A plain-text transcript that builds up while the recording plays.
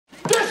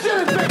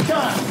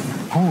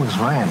Who is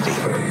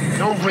Randy?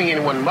 Don't bring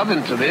anyone mother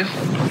into this.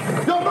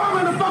 Your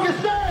mom in the fucking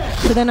stand!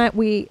 So then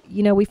we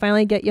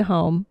finally get you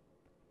home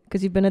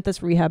because you've been at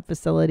this rehab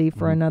facility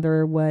for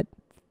another,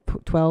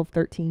 12,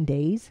 13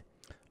 days?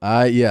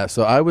 Yeah,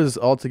 so I was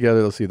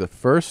altogether, let's see, the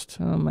first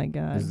Oh my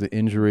God. is the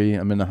injury.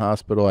 I'm in the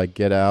hospital. I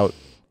get out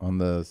on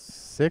the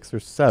 6th or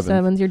 7th.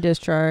 7th, you're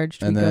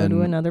discharged. And we then go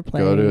to another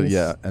place.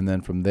 and then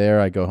from there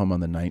I go home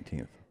on the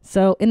 19th.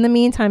 So in the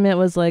meantime, it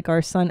was like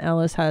our son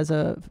Ellis has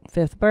a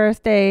 5th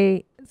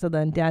birthday. So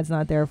then Dad's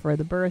not there for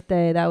the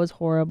birthday. That was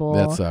horrible.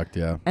 That sucked,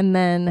 yeah. And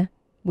then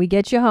we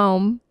get you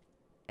home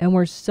and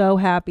we're so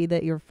happy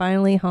that you're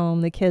finally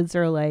home. The kids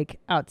are like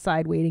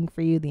outside waiting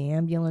for you. The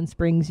ambulance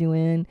brings you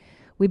in.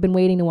 We've been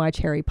waiting to watch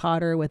Harry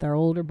Potter with our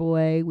older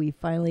boy. We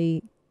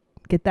finally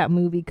get that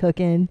movie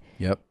cooking.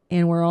 Yep.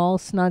 And we're all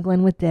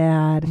snuggling with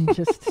Dad and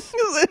just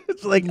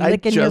it's like I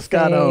licking just your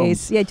got home.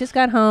 face. Yeah, just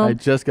got home. I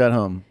just got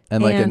home.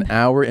 And like an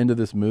hour into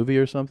this movie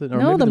or something. Or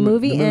No, maybe the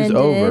movie movie's ended.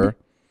 over.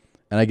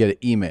 And I get an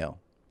email.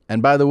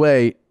 And by the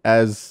way,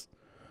 as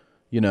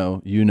you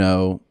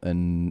know,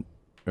 and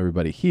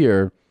everybody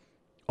here,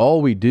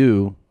 all we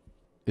do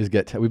is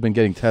we've been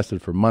getting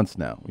tested for months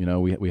now. You know,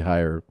 we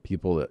hire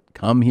people that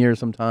come here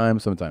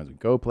sometimes we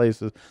go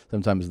places,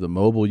 sometimes the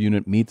mobile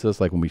unit meets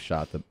us, like when we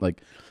shot them,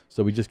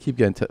 so we just keep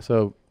getting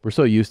so we're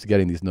so used to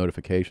getting these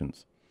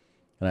notifications.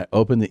 And I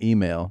opened the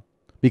email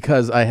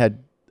because I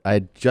had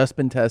just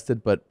been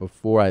tested, but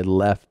before I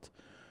left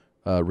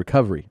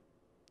recovery,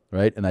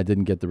 right? And I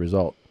didn't get the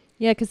result.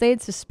 Yeah, because they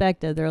had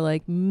suspected. They're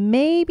like,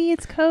 maybe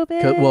it's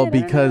COVID. Well,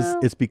 because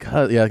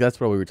yeah, that's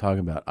what we were talking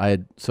about.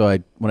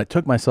 When I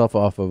took myself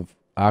off of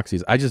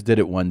oxys, I just did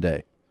it one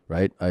day,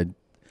 right? I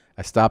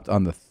stopped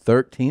on the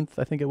 13th,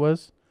 I think it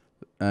was,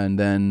 and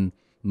then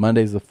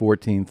Monday's the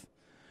 14th,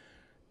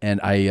 and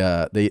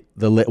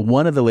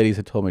one of the ladies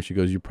had told me, she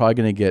goes, "You're probably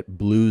gonna get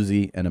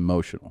bluesy and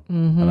emotional,"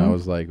 and I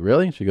was like,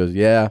 "Really?" She goes,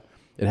 "Yeah,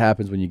 it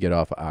happens when you get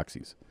off of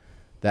oxys."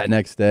 That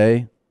next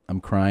day,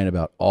 I'm crying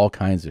about all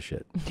kinds of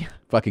shit.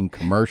 Fucking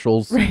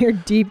commercials. Your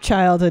deep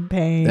childhood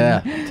pain.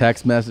 Yeah.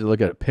 Text message, look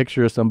at a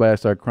picture of somebody, I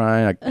start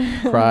crying.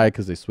 I cry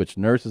because they switched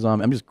nurses on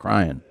me. I'm just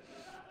crying.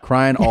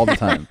 Crying all the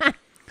time.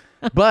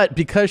 But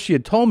because she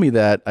had told me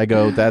that, I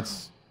go,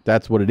 that's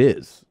what it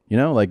is. You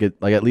know,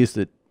 at least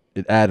it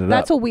added up.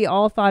 That's what we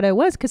all thought it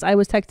was, because I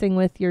was texting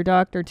with your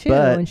doctor too,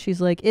 and she's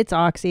like, it's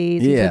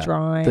oxys, it's a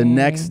drawing. The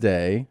next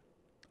day,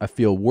 I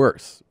feel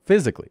worse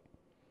physically.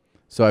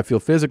 So I feel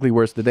physically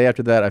worse. The day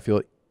after that, I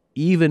feel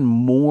even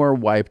more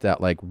wiped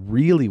out, like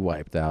really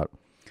wiped out.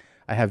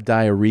 I have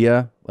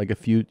diarrhea like a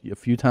few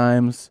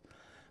times.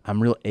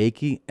 I'm real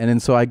achy. And then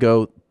so I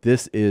go,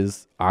 this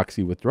is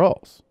oxy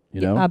withdrawals,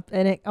 you know?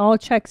 And it all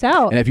checks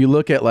out. And if you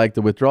look at like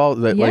the withdrawal,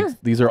 like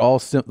these are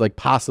all like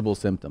possible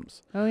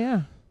symptoms. Oh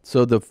yeah.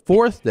 So the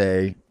 4th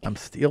day, I'm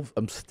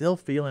still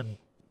feeling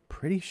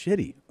pretty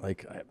shitty.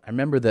 Like I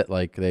remember that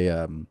like they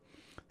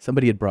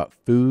somebody had brought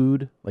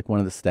food, like one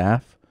of the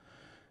staff.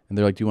 And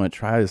they're like, "Do you want to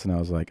try this?" And I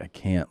was like, "I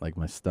can't. Like,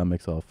 my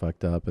stomach's all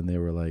fucked up." And they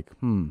were like,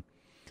 And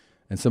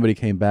somebody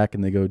came back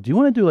and they go, "Do you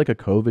want to do like a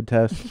COVID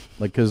test?"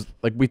 Like, because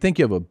like we think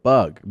you have a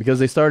bug. Because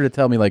they started to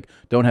tell me like,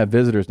 "Don't have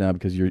visitors now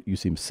because you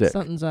seem sick."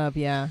 Something's up,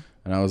 yeah.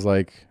 And I was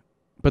like,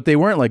 but they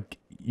weren't like,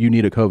 "You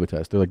need a COVID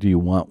test." They're like, "Do you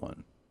want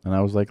one?" And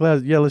I was like,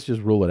 let's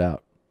just rule it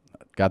out.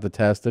 Got the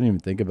test. Didn't even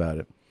think about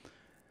it.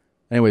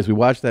 Anyways, we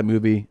watched that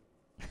movie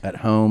at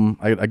home.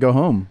 I go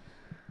home.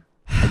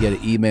 I get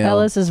an email.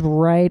 Ellis is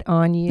right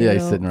on you. Yeah,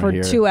 he's sitting right for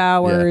here. 2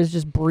 hours,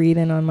 just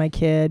breathing on my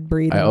kid,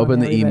 breathing. I open on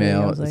the everybody.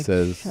 email. It It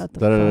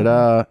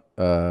says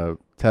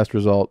test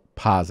result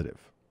positive.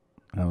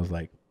 And I was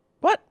like,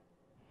 what?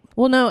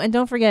 Well, no, and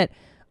don't forget,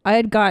 I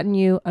had gotten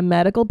you a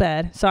medical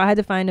bed, so I had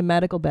to find a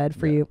medical bed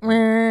for you.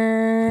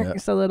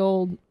 So that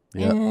old.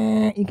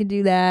 You can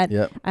do that.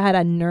 Yep. I had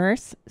a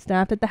nurse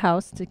staffed at the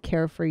house to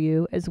care for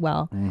you as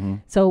well. Mm-hmm.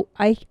 So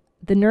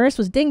the nurse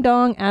was ding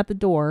dong at the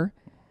door.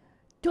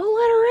 Don't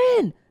let her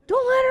in.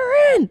 Don't let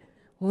her in.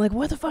 I'm like,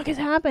 what the fuck is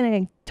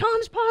happening?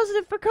 Tom's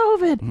positive for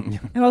COVID.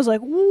 And I was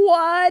like,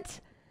 what?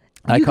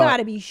 You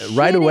gotta be shitting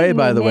right away,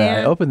 by the way. man.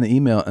 I opened the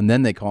email and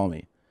then they call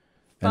me.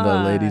 And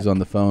the lady's on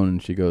the phone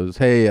and she goes,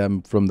 "Hey,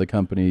 I'm from the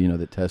company,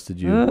 that tested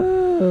you."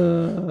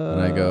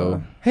 And I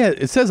go, "Hey,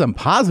 it says I'm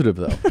positive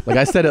though." Like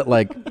I said it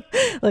like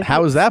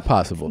how is that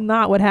possible?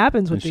 Not what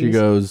happens with and these. she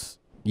goes,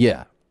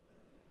 "Yeah,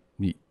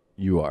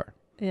 you are."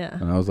 Yeah.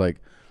 And I was like,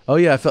 "Oh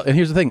yeah, I felt." And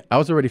here's the thing: I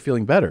was already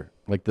feeling better.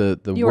 Like the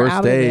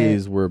worst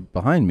days were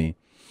behind me.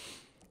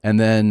 And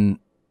then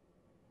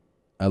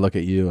I look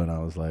at you and I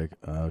was like,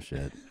 "Oh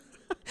shit."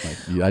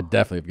 Like, I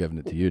definitely have given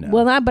it to you now.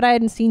 Well, but I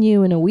hadn't seen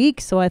you in a week,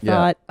 so I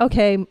thought,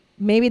 okay,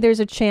 maybe there's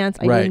a chance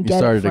I didn't get it from you. You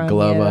started to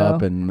glove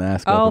up and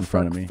mask up in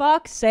front of me. Oh, for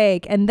fuck's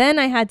sake. And then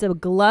I had to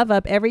glove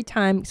up every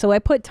time. So I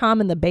put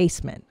Tom in the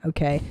basement,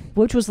 okay,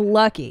 which was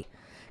lucky.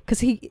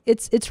 Because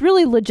it's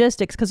really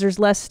logistics because there's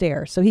less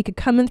stairs. So he could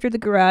come in through the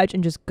garage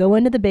and just go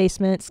into the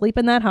basement, sleep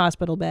in that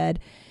hospital bed.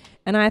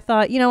 And I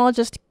thought,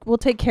 we'll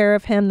take care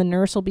of him. The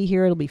nurse will be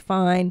here. It'll be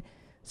fine.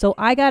 So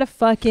I got to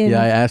fucking...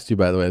 Yeah, I asked you,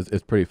 by the way.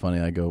 It's pretty funny.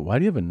 I go, why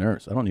do you have a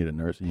nurse? I don't need a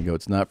nurse. And you go,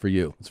 it's not for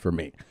you. It's for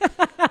me.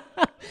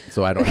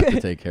 So I don't have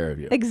to take care of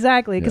you.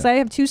 Exactly. Because I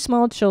have 2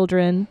 small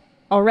children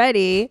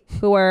already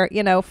who are,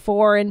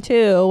 4 and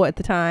 2 at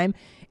the time.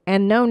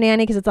 And no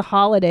nanny because it's the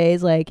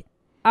holidays. Like,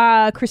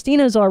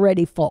 Christina's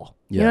already full.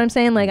 You know what I'm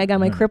saying? Like, I got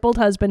my crippled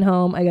husband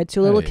home. I got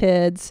 2 little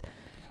kids.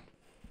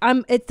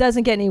 It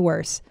doesn't get any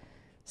worse.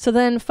 So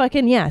then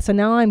fucking, so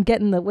now I'm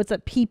getting the, what's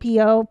that,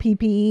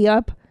 PPE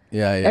up?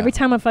 Yeah. Every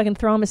time I fucking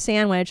throw him a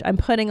sandwich, I'm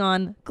putting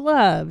on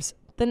gloves,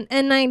 the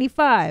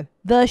N95,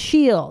 the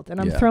shield, and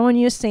I'm throwing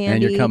you a Sandy.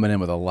 And you're coming in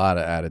with a lot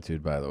of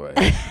attitude, by the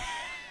way.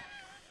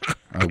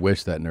 I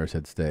wish that nurse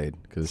had stayed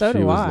because she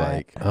was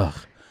like, ugh,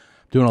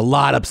 doing a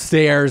lot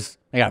upstairs.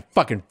 I gotta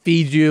fucking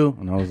feed you.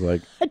 And I was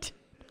like,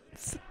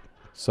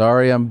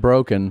 sorry, I'm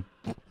broken.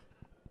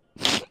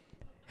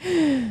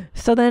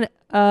 So then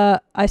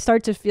I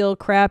start to feel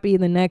crappy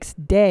the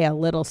next day. A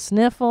little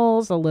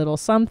sniffles, a little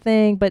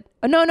something. But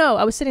no,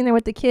 I was sitting there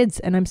with the kids,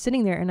 and I'm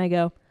sitting there, and I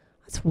go,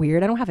 that's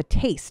weird. I don't have a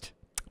taste.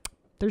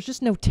 There's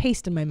just no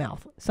taste in my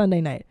mouth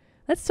Sunday night.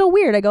 That's so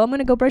weird. I go, I'm going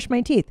to go brush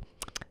my teeth.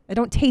 I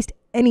don't taste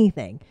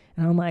anything.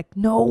 And I'm like,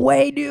 no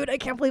way, dude. I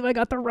can't believe I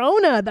got the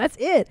Rona. That's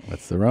it.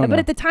 That's the Rona. But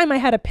at the time, I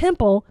had a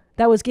pimple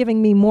that was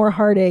giving me more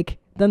heartache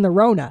than the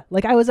Rona.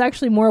 Like, I was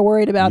actually more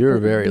worried about You're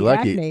very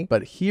lucky. acne.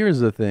 But here's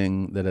the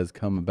thing that has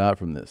come about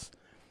from this.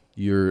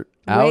 You're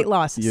weight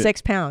loss,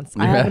 6 pounds.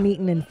 I haven't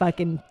eaten in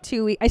fucking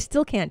 2 weeks. I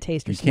still can't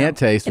taste or smell. You can't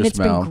taste or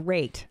smell. And it's been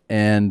great.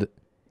 And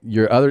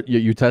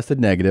you tested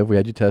negative. We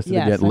had you tested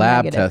again.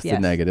 Lab negative, tested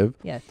negative.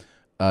 Yes.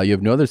 You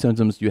have no other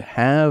symptoms. You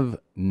have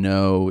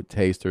no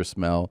taste or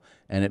smell.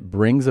 And it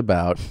brings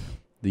about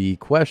the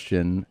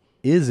question,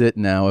 is it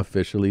now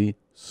officially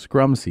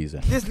scrum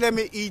season? Just let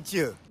me eat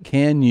you.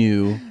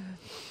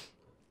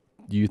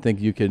 Do you think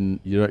you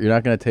can, you're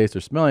not going to taste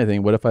or smell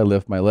anything. What if I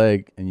lift my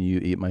leg and you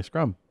eat my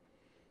scrum?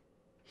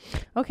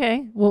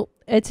 Okay. Well,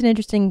 it's an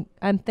interesting,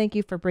 thank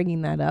you for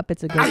bringing that up.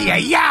 It's a good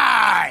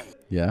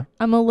Yeah.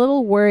 I'm a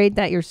little worried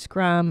that your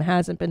scrum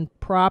hasn't been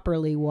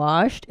properly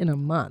washed in a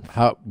month.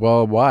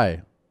 Well,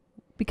 why?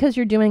 Because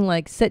you're doing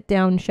like sit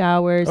down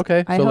showers.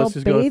 Okay, so let's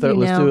just go.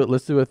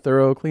 Let's do a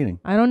thorough cleaning.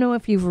 I don't know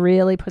if you've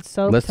really put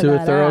soap. Let's do a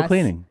thorough ass.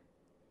 cleaning.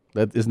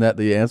 Isn't that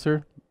the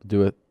answer?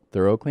 Do a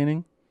thorough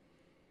cleaning,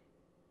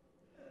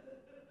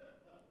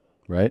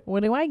 right?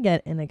 What do I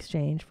get in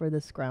exchange for the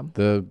scrum?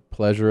 The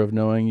pleasure of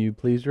knowing you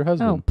pleased your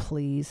husband. Oh,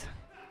 please.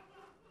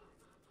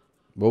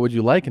 What would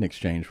you like in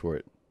exchange for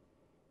it?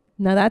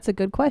 Now that's a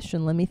good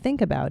question. Let me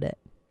think about it.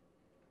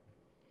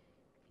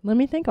 Let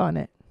me think on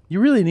it. You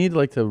really need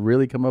to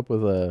really come up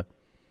with a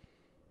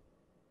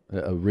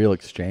real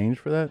exchange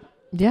for that?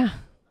 Yeah.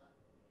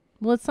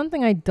 Well, it's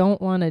something I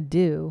don't want to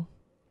do.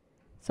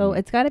 So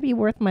it's got to be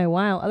worth my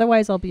while.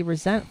 Otherwise, I'll be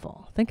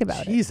resentful. Think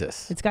about it.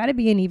 Jesus. It's got to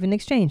be an even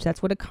exchange.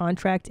 That's what a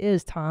contract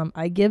is, Tom.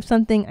 I give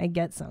something, I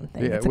get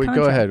something. Yeah, it's a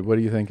go ahead. What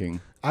are you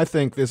thinking? I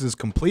think this is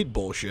complete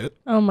bullshit.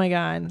 Oh, my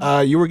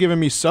God. You were giving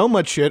me so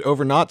much shit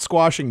over not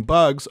squashing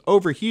bugs.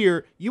 Over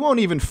here, you won't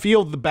even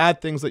feel the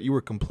bad things that you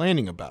were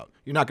complaining about.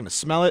 You're not going to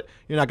smell it.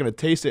 You're not going to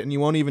taste it. And you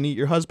won't even eat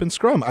your husband's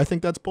scrum. I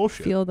think that's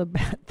bullshit. Feel the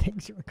bad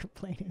things you were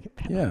complaining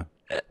about. Yeah.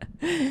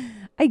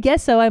 I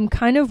guess so. I'm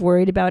kind of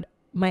worried about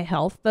my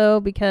health, though,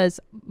 because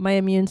my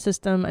immune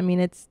system,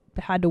 it's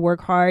had to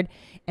work hard,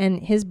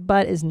 and his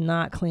butt is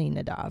not clean,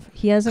 Nadav.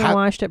 He hasn't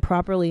washed it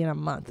properly in a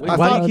month.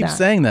 Why do you keep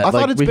saying that? I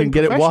thought we can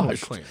get it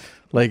washed. Clean.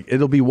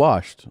 It'll be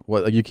washed.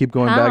 What? You keep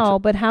going back. How?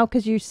 But how?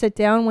 Because you sit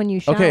down when you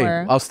shower. Okay,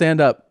 I'll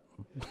stand up.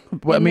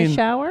 In the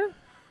shower?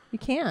 You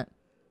can't.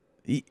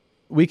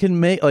 We can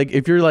make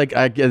if you're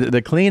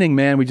the cleaning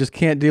man. We just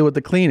can't deal with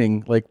the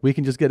cleaning. We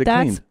can just get it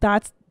cleaned.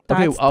 That's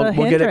okay.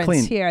 We'll get it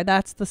cleaned here.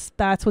 That's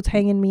what's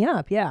hanging me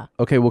up. Yeah.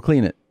 Okay, we'll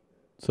clean it.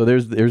 So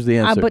there's the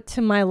answer. But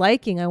to my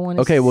liking, I want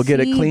to. Okay, we'll get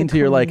it clean to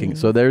your liking.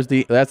 So there's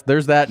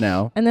that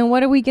now. And then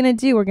what are we gonna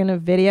do? We're gonna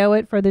video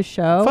it for the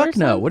show. Fuck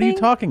no! What are you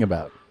talking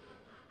about?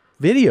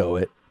 Video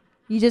it.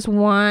 You just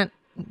want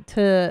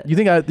to. You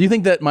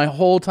think that my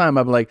whole time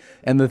I'm like,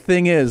 and the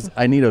thing is,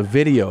 I need a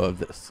video of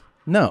this.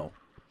 No,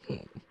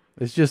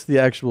 it's just the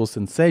actual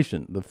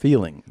sensation, the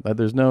feeling.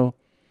 There's no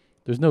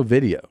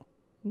video.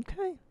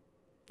 Okay.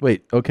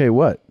 Wait. Okay.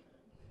 What?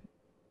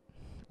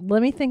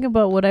 Let me think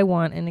about what I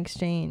want in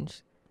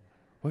exchange.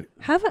 What?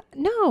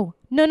 No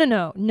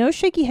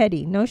shaky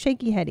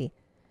heady,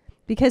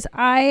 because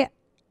I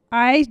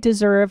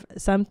deserve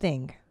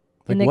something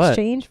in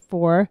exchange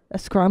for a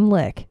scrum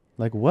lick.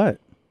 Like what?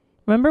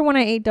 Remember when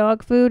I ate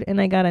dog food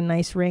and I got a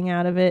nice ring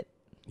out of it?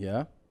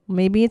 Yeah.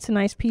 Maybe it's a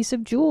nice piece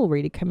of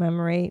jewelry to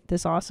commemorate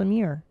this awesome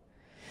year.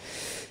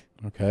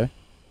 Okay.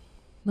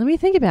 Let me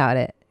think about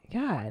it.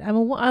 God,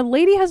 a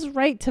lady has a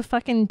right to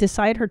fucking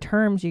decide her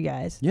terms, you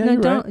guys. Yeah, no,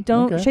 you're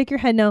don't right. shake your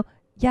head. No.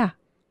 Yeah.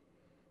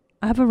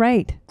 I have a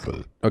right.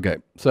 Okay.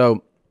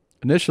 So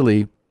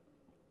initially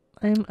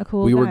I'm a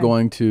cool we guy. were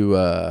going to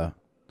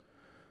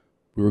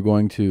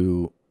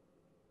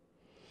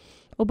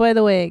Oh, by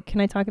the way, can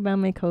I talk about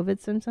my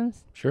COVID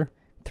symptoms? Sure.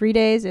 3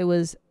 days, it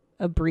was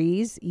a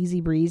breeze, easy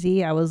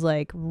breezy. I was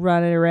like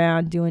running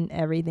around doing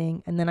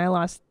everything. And then I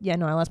lost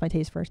my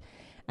taste first.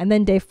 And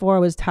then day 4 I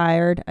was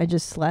tired. I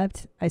just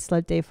slept. I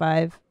slept day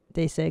 5,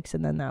 day 6,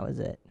 and then that was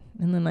it.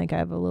 And then like I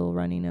have a little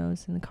runny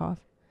nose and a cough.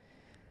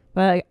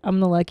 But I'm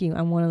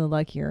one of the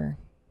luckier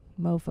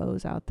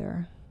mofos out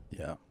there.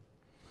 Yeah.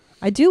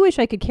 I do wish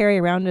I could carry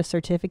around a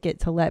certificate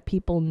to let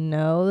people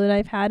know that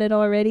I've had it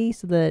already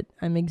so that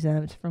I'm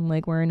exempt from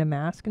like wearing a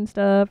mask and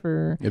stuff,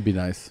 or It'd be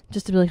nice.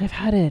 just to be like, I've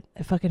had it.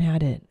 I fucking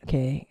had it.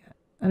 Okay.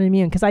 I'm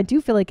immune. Because I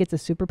do feel like it's a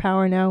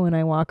superpower now when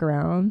I walk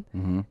around.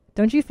 Mm-hmm.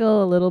 Don't you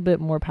feel a little bit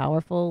more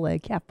powerful?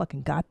 Like, yeah, I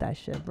fucking got that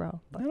shit, bro.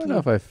 I don't know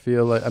if I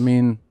feel like, I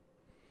mean,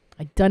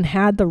 I done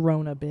had the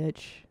Rona,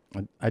 bitch.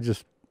 I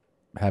just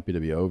happy to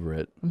be over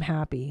it. I'm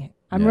happy.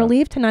 I'm Yeah.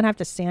 relieved to not have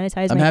to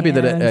sanitize I'm my happy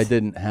hands. that I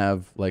didn't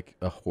have like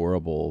a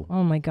horrible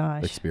Oh my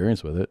gosh.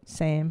 experience with it.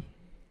 Same.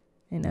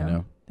 You know.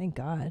 know? Thank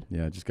God.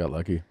 Yeah, I just got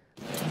lucky.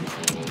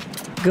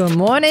 Good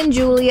morning,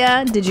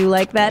 Julia. Did you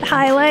like that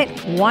highlight?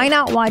 Why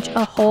not watch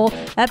a whole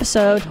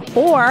episode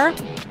or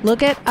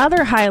look at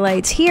other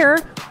highlights here,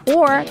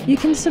 or you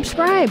can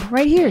subscribe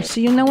right here so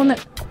you know when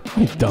the...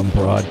 You dumb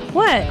broad.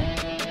 What?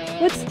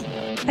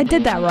 I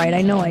did that right.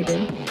 I know I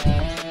did.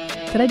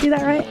 Did I do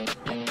that right?